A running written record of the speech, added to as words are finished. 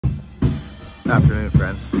Afternoon,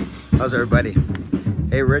 friends. How's everybody?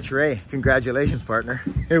 Hey, Rich Ray, congratulations, partner.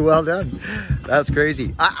 Hey, well done. That's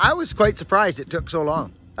crazy. I was quite surprised it took so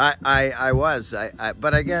long. I was.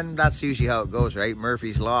 But again, that's usually how it goes, right?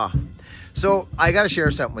 Murphy's Law. So I got to share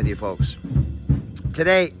something with you folks.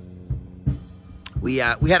 Today, we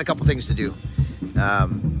had a couple things to do.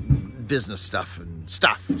 Business stuff and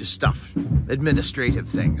just stuff. Administrative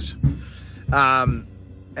things.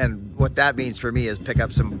 And what that means for me is pick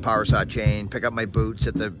up some power saw chain, pick up my boots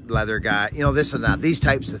at the leather guy, you know, this and that, these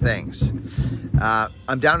types of things.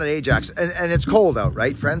 I'm down at Ajax and it's cold out,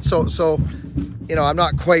 right, friends? So, you know, I'm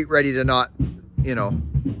not quite ready to not, you know,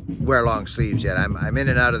 wear long sleeves yet. I'm in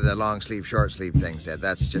and out of the long sleeve, short sleeve things yet.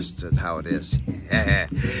 That's just how it is.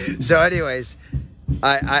 So anyways,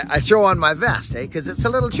 I throw on my vest, because it's a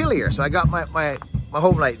little chillier. So I got my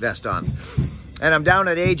Homelite vest on and I'm down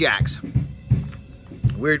at Ajax.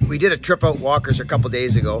 We did a trip out Walkers a couple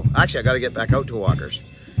days ago. Actually, I got to get back out to Walkers.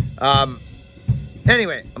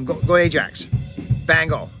 Anyway, I'm go Ajax.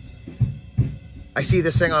 Bango. I see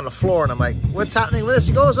this thing on the floor and I'm like, what's happening with this?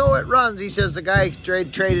 He goes, oh, it runs. He says the guy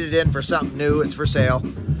traded it in for something new. It's for sale.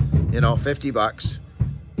 You know, 50 bucks.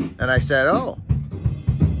 And I said, oh,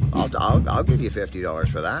 I'll give you $50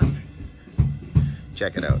 for that.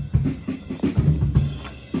 Check it out.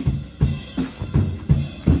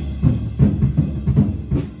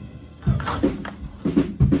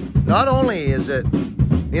 Not only is it,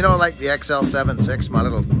 you know, like the XL76, my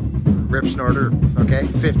little rip snorter, okay,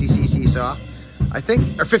 50cc saw, I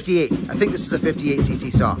think, or 58. I think this is a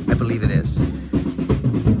 58cc saw. I believe it is.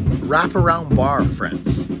 Wraparound bar,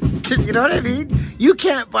 friends. You know what I mean? You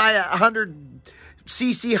can't buy a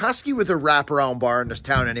 100cc Husky with a wraparound bar in this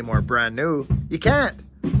town anymore, brand new. You can't.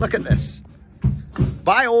 Look at this.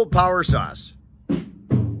 Buy old power saws.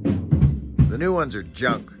 The new ones are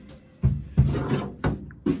junk.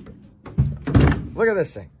 Look at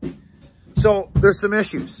this thing. So there's some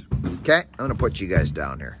issues. Okay, I'm gonna put you guys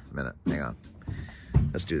down here a minute. Hang on.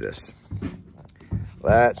 Let's do this.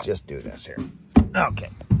 Let's just do this here. Okay.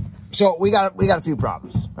 So we got a few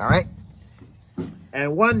problems. All right.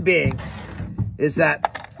 And one being is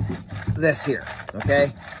that this here.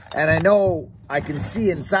 Okay. And I know I can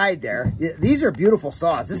see inside there. These are beautiful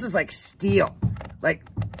saws. This is like steel. Like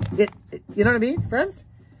it you know what I mean, friends?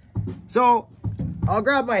 So I'll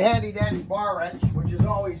grab my handy dandy bar wrench, which is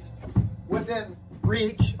always within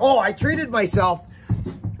reach. Oh, I treated myself.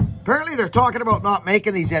 Apparently they're talking about not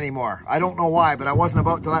making these anymore. I don't know why, but I wasn't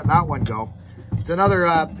about to let that one go. It's another,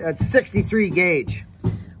 it's 63 gauge.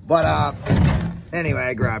 But anyway,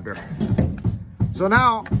 I grabbed her. So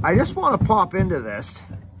now I just want to pop into this.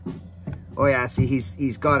 Oh yeah, see,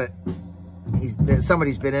 he's got it.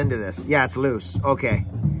 Somebody's been into this. Yeah, it's loose. Okay.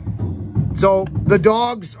 So the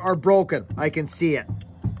dogs are broken. I can see it.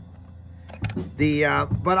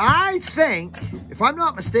 But I think, if I'm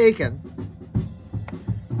not mistaken,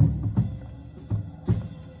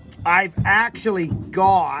 I've actually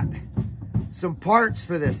got some parts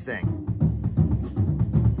for this thing.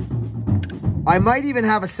 I might even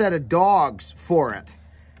have a set of dogs for it.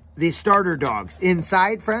 The starter dogs.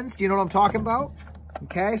 Inside, friends, do you know what I'm talking about?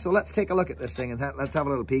 Okay, so let's take a look at this thing and let's have a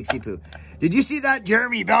little peek-see-poo. Did you see that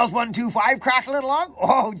Jeremy Bell's 125 crackling along?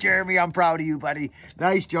 Oh, Jeremy, I'm proud of you, buddy.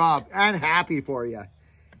 Nice job. And happy for you.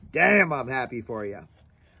 Damn, I'm happy for you.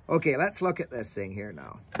 Okay, let's look at this thing here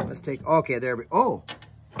now. Let's take, okay, there we, oh,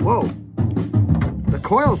 whoa. The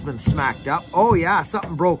coil's been smacked up. Oh, yeah,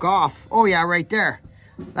 something broke off. Oh, yeah, right there.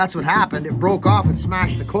 That's what happened. It broke off and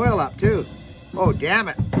smashed the coil up, too. Oh, damn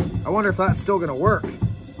it. I wonder if that's still going to work.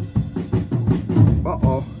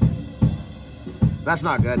 Uh-oh. That's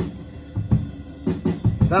not good.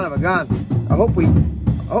 Son of a gun. I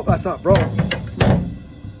hope that's not broke.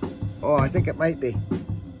 Oh, I think it might be.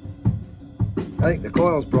 I think the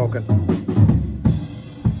coil's broken.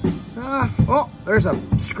 Oh, there's a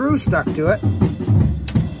screw stuck to it.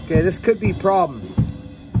 Okay, this could be a problem.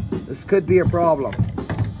 This could be a problem.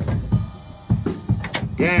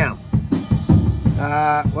 Damn.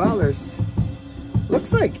 Well, there's,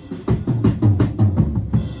 looks like,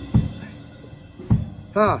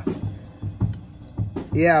 huh.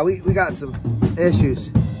 Yeah, we got some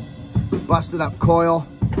issues. Busted up coil.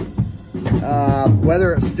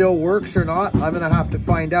 Whether it still works or not, I'm gonna have to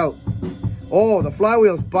find out. Oh, the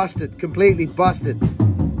flywheel's busted, completely busted.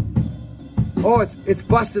 Oh, it's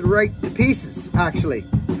busted right to pieces, actually.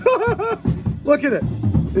 Look at it.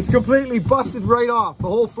 It's completely busted right off. The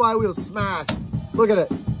whole flywheel's smashed. Look at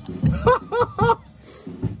it.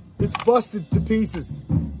 It's busted to pieces.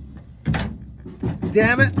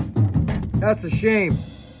 Damn it. That's a shame.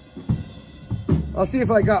 I'll see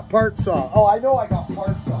if I got part saw. Oh, I know I got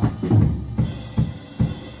part saw.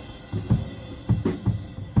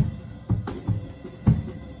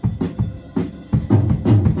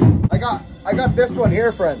 got this one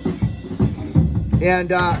here, friends.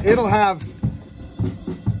 And it'll have,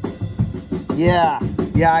 yeah,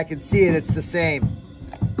 I can see it. It's the same.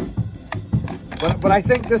 But I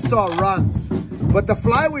think this saw runs. But the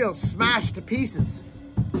flywheel's smashed to pieces.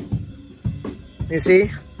 You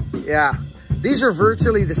see? Yeah. These are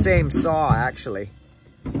virtually the same saw, actually.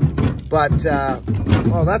 But,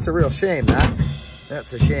 well, that's a real shame,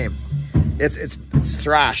 that's a shame. It's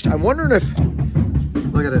thrashed. I'm wondering if,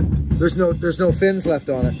 look at it. There's no fins left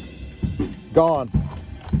on it. Gone.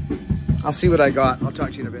 I'll see what I got. I'll talk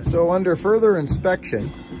to you in a bit. So under further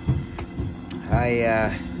inspection,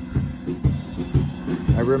 I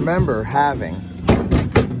remember having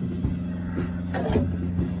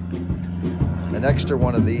an extra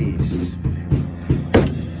one of these,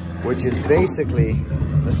 which is basically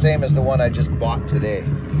the same as the one I just bought today.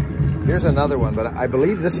 Here's another one, but I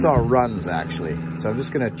believe this saw runs actually. So I'm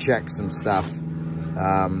just gonna check some stuff.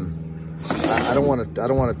 I don't want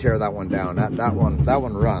to tear that one down. That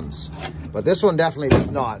one runs, but this one definitely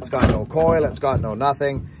does not. It's got no coil. It's got no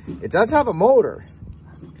nothing. It does have a motor,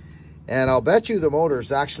 and I'll bet you the motor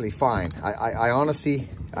is actually fine. I honestly,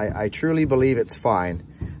 I truly believe it's fine.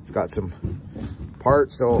 It's got some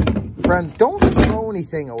parts. So friends, don't throw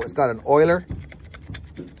anything. Oh, it's got an oiler,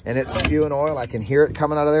 and it's spewing oil. I can hear it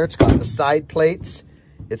coming out of there. It's got the side plates.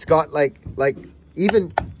 It's got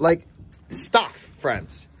even stuff,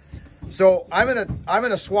 friends. So I'm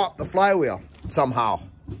gonna swap the flywheel somehow.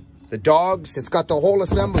 The dogs, it's got the whole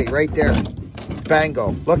assembly right there.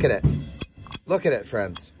 Bango. Look at it. Look at it,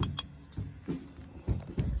 friends.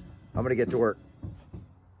 I'm gonna get to work.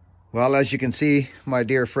 Well, as you can see, my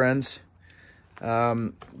dear friends,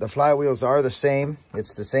 the flywheels are the same.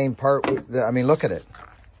 It's the same part. I mean, look at it.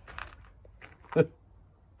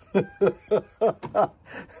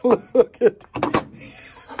 Look at it.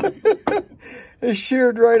 It's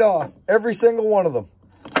sheared right off. Every single one of them.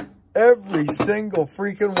 Every single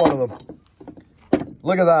freaking one of them.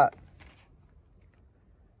 Look at that.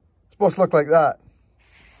 It's supposed to look like that.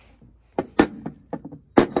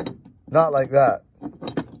 Not like that.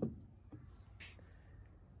 Isn't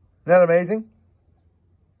that amazing?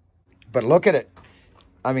 But look at it.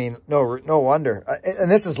 I mean, no wonder. And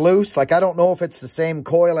this is loose. Like, I don't know if it's the same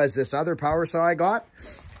coil as this other power saw I got.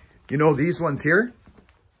 You know, these ones here.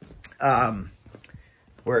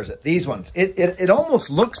 Where is it? These ones. It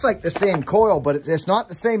almost looks like the same coil, but it's not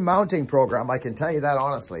the same mounting program. I can tell you that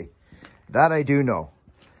honestly. That I do know.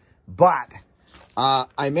 But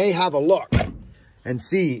I may have a look and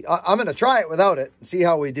see. I'm going to try it without it and see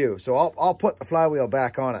how we do. So I'll put the flywheel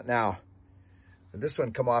back on it now. Did this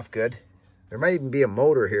one come off good? There might even be a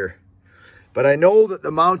motor here. But I know that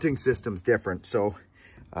the mounting system's different. So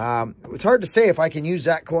it's hard to say if I can use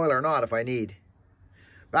that coil or not if I need.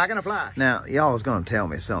 Back in a flash. Now, y'all was going to tell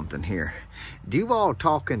me something here. Do you all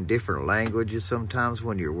talk in different languages sometimes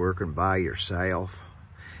when you're working by yourself?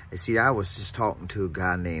 And see, I was just talking to a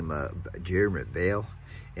guy named Jeremy Bell,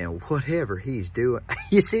 and whatever he's doing,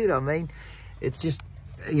 you see what I mean? It's just,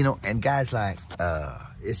 you know, and guys like,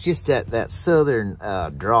 it's just that southern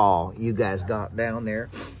drawl you guys got down there.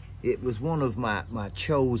 It was one of my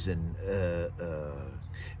chosen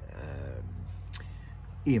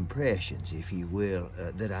impressions, if you will,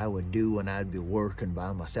 that I would do when I'd be working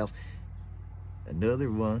by myself.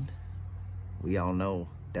 Another one, we all know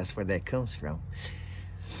that's where that comes from.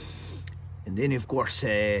 And then, of course,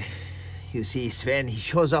 you see Sven, he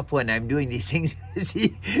shows up when I'm doing these things.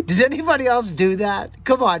 Does anybody else do that?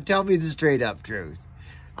 Come on, tell me the straight up truth.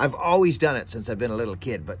 I've always done it since I've been a little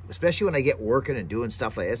kid, but especially when I get working and doing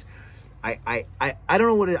stuff like this, I don't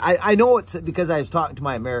know what it, I know it's because I was talking to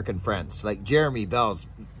my American friends, like Jeremy Bell's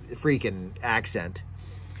freaking accent.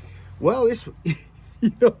 Well, this, you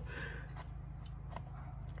know,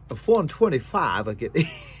 a 125, I get,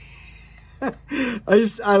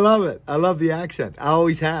 I love it. I love the accent. I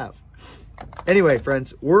always have. Anyway,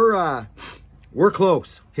 friends, we're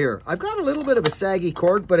close here. I've got a little bit of a saggy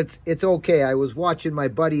cord, but it's okay. I was watching my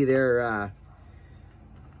buddy there,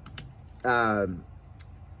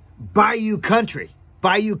 Bayou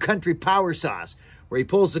Country power saws, where he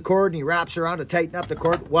pulls the cord and he wraps around to tighten up the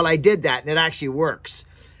cord. Well, I did that and it actually works.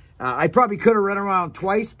 I probably could have run around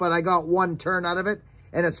twice, but I got one turn out of it,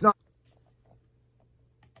 and it's not.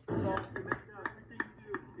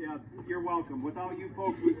 Yeah, you're welcome. Without you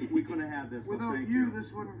folks, we couldn't have this. Without you,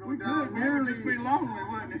 this wouldn't go down. We would just be lonely,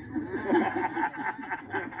 wouldn't it?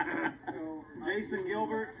 Jason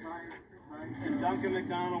Gilbert and Duncan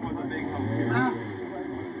McDonald was a big help here.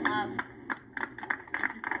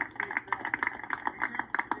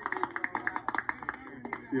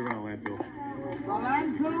 See you around landfill.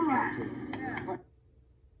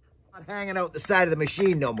 not hanging out the side of the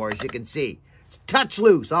machine no more, as you can see. It's touch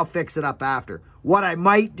loose. I'll fix it up after. What I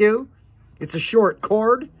might do, it's a short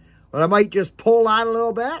cord, but I might just pull out a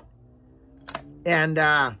little bit and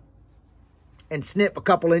snip a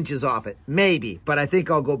couple inches off it. Maybe, but I think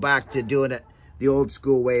I'll go back to doing it the old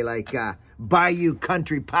school way, like Bayou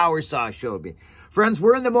Country Power Saw showed me. Friends,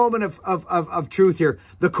 we're in the moment of truth here.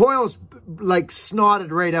 The coil's like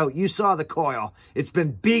snotted right out. You saw the coil. It's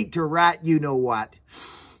been beat to rat you know what.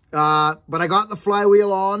 But I got the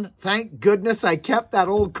flywheel on. Thank goodness I kept that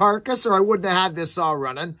old carcass, or I wouldn't have had this saw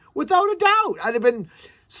running. Without a doubt, I'd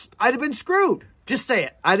have been screwed. Just say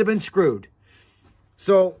it. I'd have been screwed.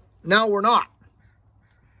 So now we're not.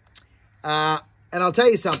 And I'll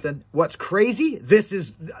tell you something. What's crazy? This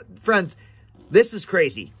is, friends, this is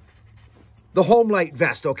crazy. The Homelite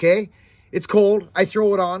vest, okay? It's cold. I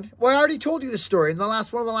throw it on. Well, I already told you this story in one of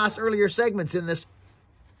the last earlier segments in this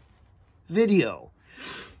video.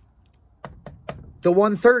 The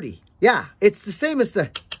 130. Yeah, it's the same as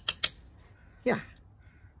the, yeah,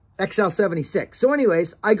 XL76. So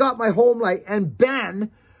anyways, I got my Homelite, and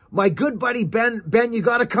Ben, my good buddy Ben, you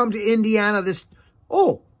got to come to Indiana this,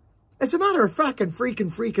 oh, as a matter of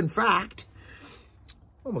freaking fact,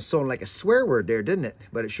 almost sounded like a swear word there, didn't it?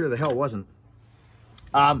 But it sure the hell wasn't.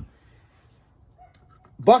 Buck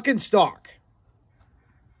and Stock.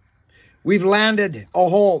 We've landed a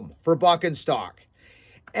home for Buck and Stock.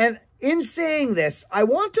 And in saying this, I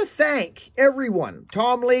want to thank everyone.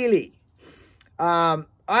 Tom Lely,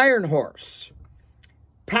 Iron Horse,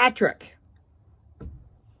 Patrick,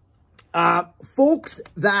 folks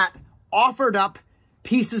that offered up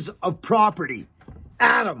pieces of property.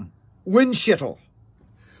 Adam Winshittle.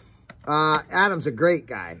 Adam's a great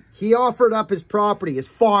guy. He offered up his property, his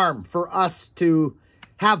farm, for us to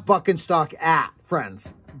have Buck and Stock at,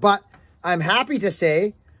 friends. But I'm happy to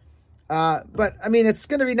say, but I mean, it's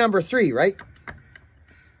going to be number 3, right?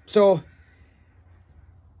 So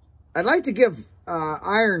I'd like to give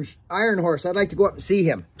Iron Horse, I'd like to go up and see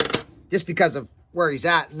him just because of where he's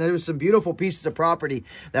at. And there was some beautiful pieces of property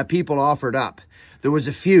that people offered up. There was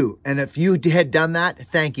a few, and if you had done that,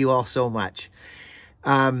 thank you all so much.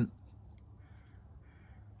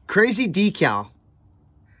 Crazy Decal,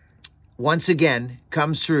 once again,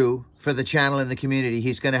 comes through for the channel and the community.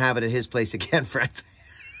 He's going to have it at his place again, friends.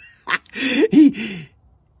 He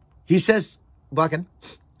says, Buckin,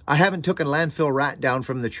 I haven't took a landfill rat down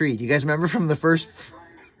from the tree. Do you guys remember from the first?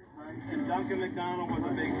 And Duncan McDonald was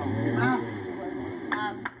a big help.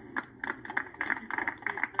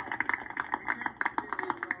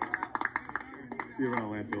 See you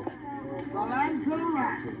around landfill. The landfill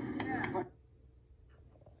rat.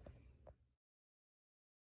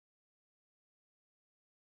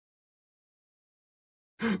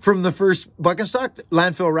 From the first Buck and Stock,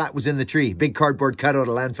 landfill rat was in the tree. Big cardboard cutout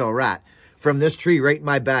of landfill rat from this tree right in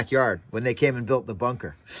my backyard when they came and built the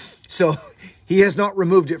bunker. So he has not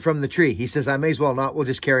removed it from the tree. He says, I may as well not. We'll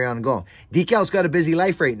just carry on and go. Decal's got a busy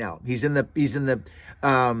life right now. He's in the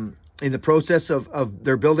process of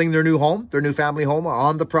they're building their new home, their new family home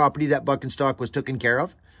on the property that Buck and Stock was taken care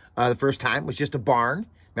of. The first time was just a barn.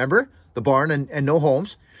 Remember? The barn and no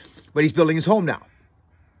homes. But he's building his home now.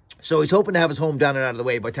 So he's hoping to have his home done and out of the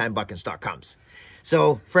way by the time Buck and Stock comes.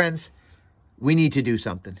 So, friends, we need to do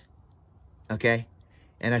something. Okay?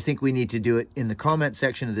 And I think we need to do it in the comment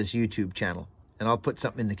section of this YouTube channel. And I'll put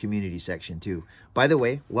something in the community section too. By the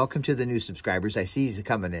way, welcome to the new subscribers. I see you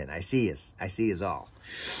coming in. I see you all.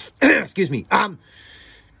 Excuse me.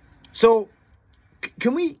 So,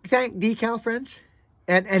 can we thank Decal, friends?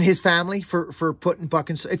 And his family for putting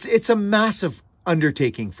Buck and Stock. It's a massive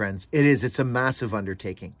undertaking, friends. It is. It's a massive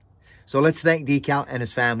undertaking. So let's thank Decal and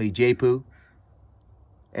his family, J-Poo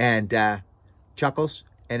and Chuckles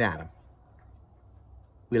and Adam.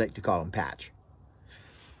 We like to call him Patch.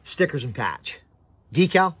 Stickers and Patch.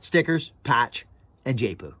 Decal, Stickers, Patch, and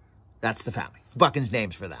J-Poo. That's the family. It's Buckin's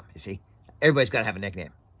names for them, you see. Everybody's got to have a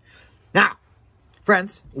nickname. Now,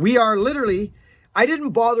 friends, we are literally... I didn't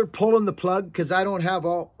bother pulling the plug because I don't have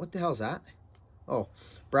all... What the hell's that? Oh,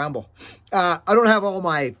 bramble. I don't have all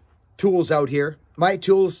my tools out here. My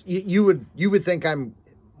tools, you would think I'm,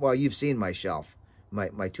 well, you've seen my shelf,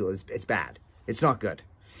 my tool. It's bad. It's not good.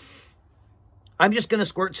 I'm just going to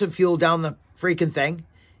squirt some fuel down the freaking thing,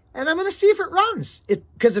 and I'm going to see if it runs.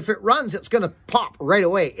 Because if it runs, it's going to pop right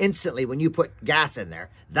away, instantly, when you put gas in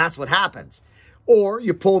there. That's what happens. Or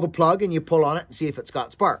you pull the plug and you pull on it and see if it's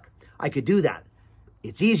got spark. I could do that.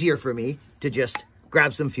 It's easier for me to just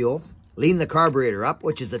grab some fuel, lean the carburetor up,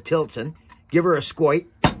 which is a Tiltson, give her a squoit,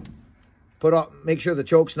 make sure the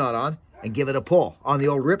choke's not on, and give it a pull on the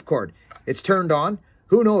old ripcord. It's turned on.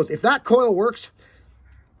 Who knows? If that coil works,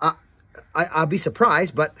 I'll be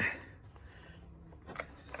surprised, but...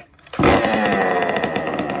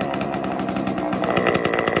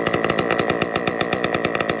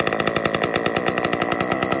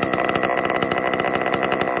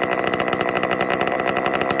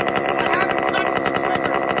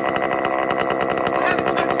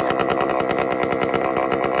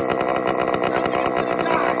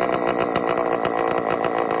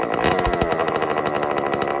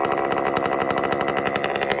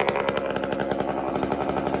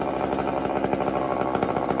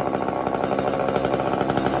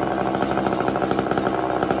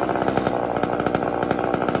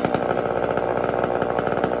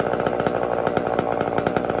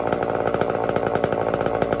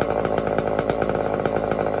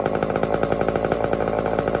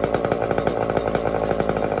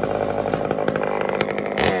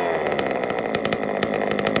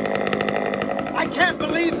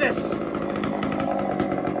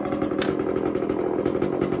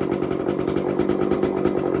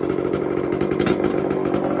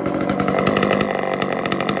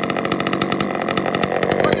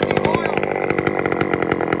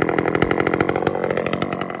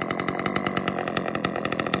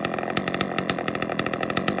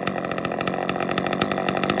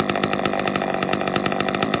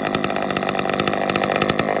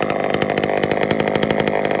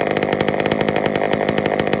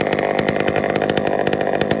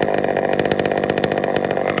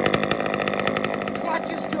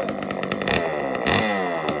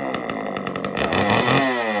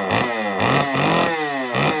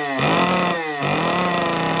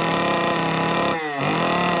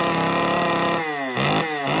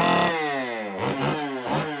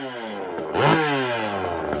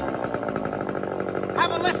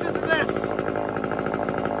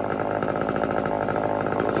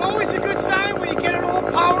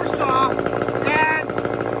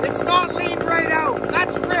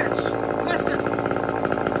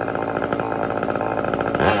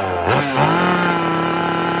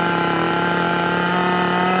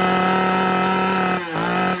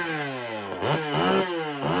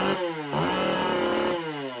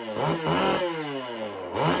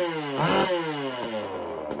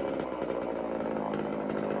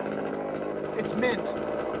 It's mint.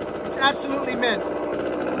 It's absolutely mint.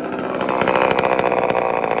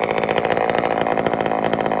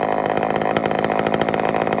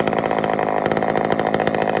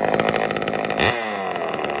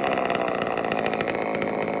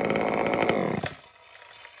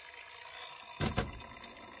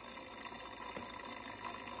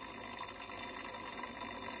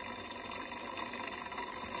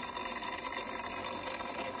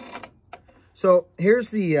 So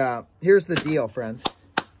here's the deal, friends.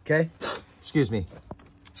 Okay, excuse me.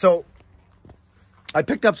 So I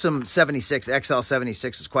picked up some 76 XL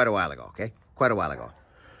 76s quite a while ago. Okay, quite a while ago,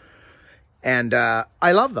 and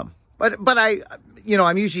I love them. But I, you know,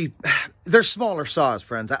 I'm usually, they're smaller saws,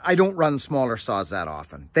 friends. I don't run smaller saws that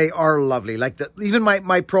often. They are lovely. Like even my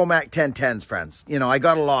ProMac 1010s, friends. You know, I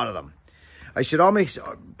got a lot of them. I should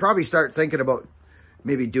probably start thinking about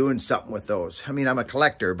maybe doing something with those. I mean, I'm a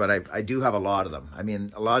collector, but I do have a lot of them. I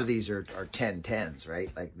mean, a lot of these are 1010s, right?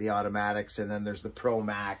 Like the automatics, and then there's the Pro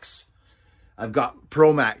Max. I've got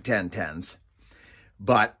ProMac 1010s,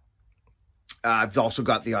 but I've also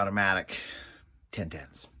got the automatic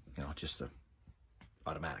 1010s, you know, just the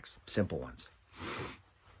automatics, simple ones,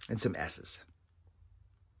 and some S's.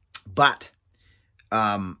 But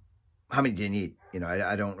how many do you need? You know,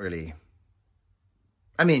 I don't really...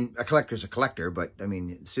 I mean, a collector's a collector, but I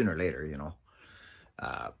mean, sooner or later, you know,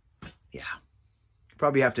 yeah,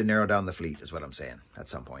 probably have to narrow down the fleet is what I'm saying at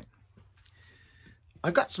some point.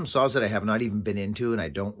 I've got some saws that I have not even been into and I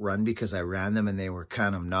don't run because I ran them and they were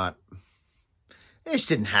kind of not, they just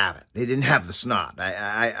didn't have it. They didn't have the snot.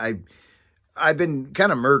 I've been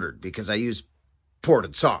kind of murdered because I use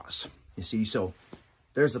ported saws, you see. So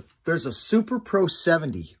there's a Super Pro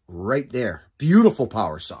 70 right there. Beautiful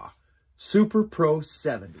power saw. Super Pro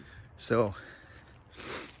 70. So,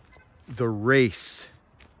 the race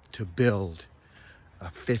to build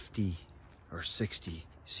a 50 or 60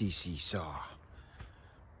 cc saw,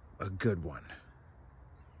 a good one,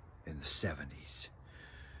 in the 70s.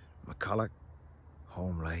 McCulloch,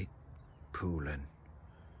 Homelite, Poulin.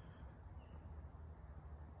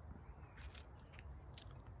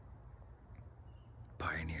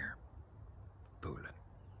 Pioneer, Poulin.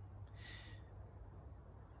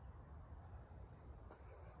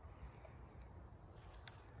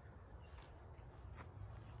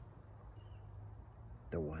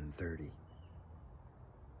 The 130.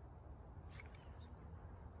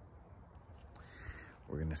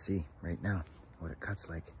 We're going to see right now what it cuts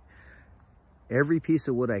like. Every piece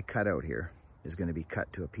of wood I cut out here is going to be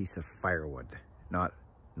cut to a piece of firewood, not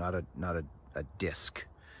a disc.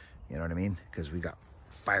 You know what I mean? Because we got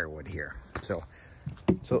firewood here. So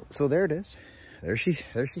there it is. There she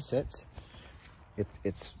sits.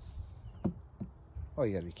 It's. Oh,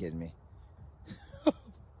 you gotta be kidding me!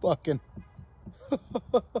 Fucking.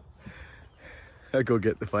 I go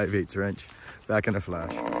get the 5/8 wrench. Back in a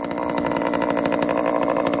flash.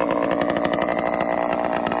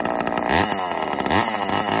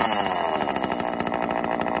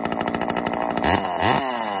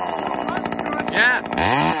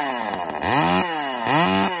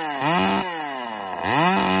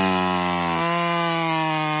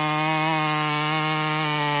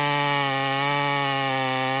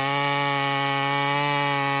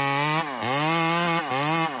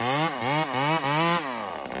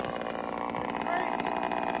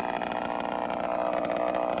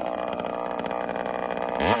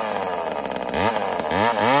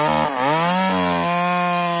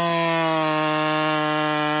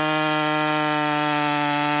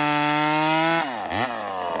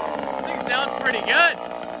 Sounds pretty good.